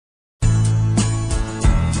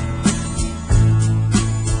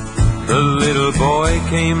little boy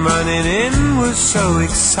came running in, was so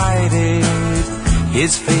excited.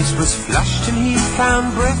 His face was flushed and he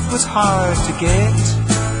found breath was hard to get.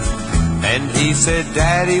 And he said,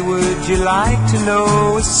 "Daddy, would you like to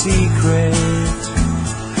know a secret?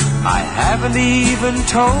 I haven't even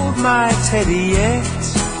told my teddy yet.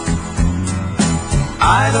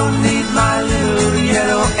 I don't need my little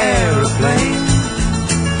yellow aeroplane.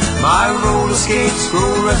 My roller skates go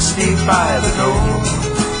rusty by the door.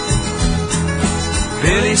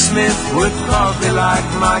 Billy Smith would probably like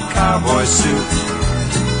my cowboy suit.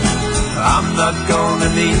 I'm not gonna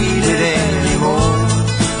need it anymore.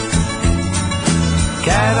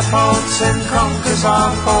 Catapults and conkers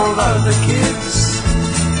are for other kids.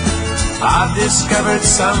 I've discovered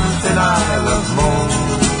something I love more.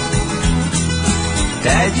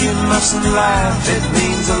 Dad, you mustn't laugh, it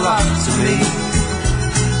means a lot to me.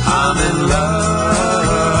 I'm in love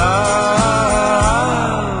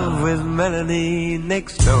with Melanie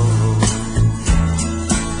next door."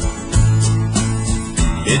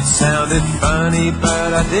 It sounded funny, but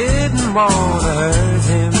I didn't want to hurt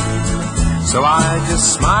him. So I just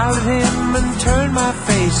smiled at him and turned my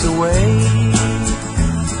face away.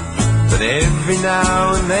 But every now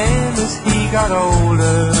and then as he got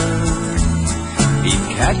older, he'd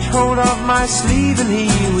catch hold of my sleeve and he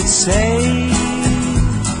would say,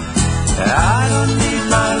 "I don't need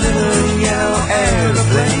my little yellow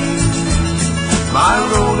aeroplane. My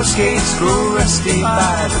roller skates grow rusty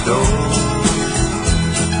by the door.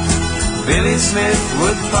 Billy Smith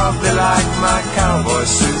would probably like my cowboy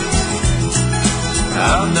suit.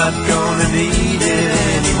 I'm not gonna need it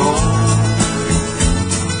anymore.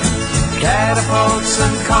 Catapults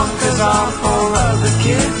and conkers are for other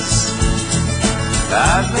kids.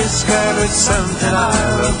 I've discovered something I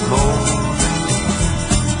love more.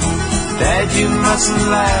 Dad, you mustn't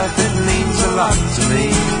laugh, it means a lot to me.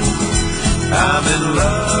 I'm in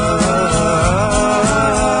love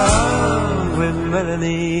with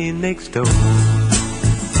Melanie next door."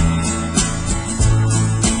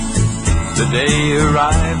 The day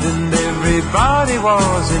arrived and everybody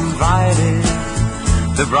was invited.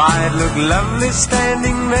 The bride looked lovely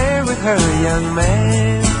standing there with her young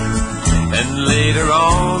man. And later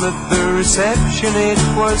on at the reception it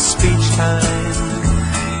was speech time.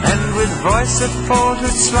 And with voice that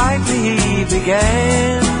faltered slightly he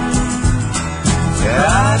began,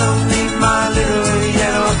 "I don't need my little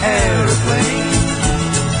yellow aeroplane.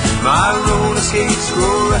 My roller skates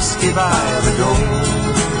grow rusty by the door.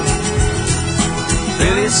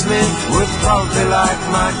 Billy Smith would probably like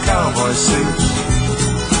my cowboy suit.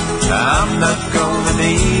 I'm not gonna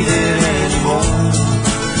need it anymore.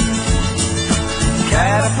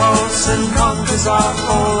 Catapults and conkers are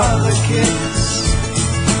for other kids.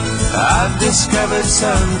 I've discovered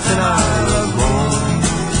something I love more.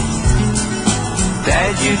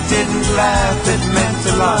 Dad, you didn't laugh, it meant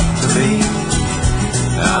a lot to me.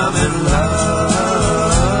 I'm in love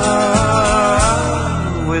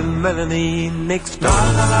with Melanie next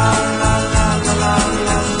door."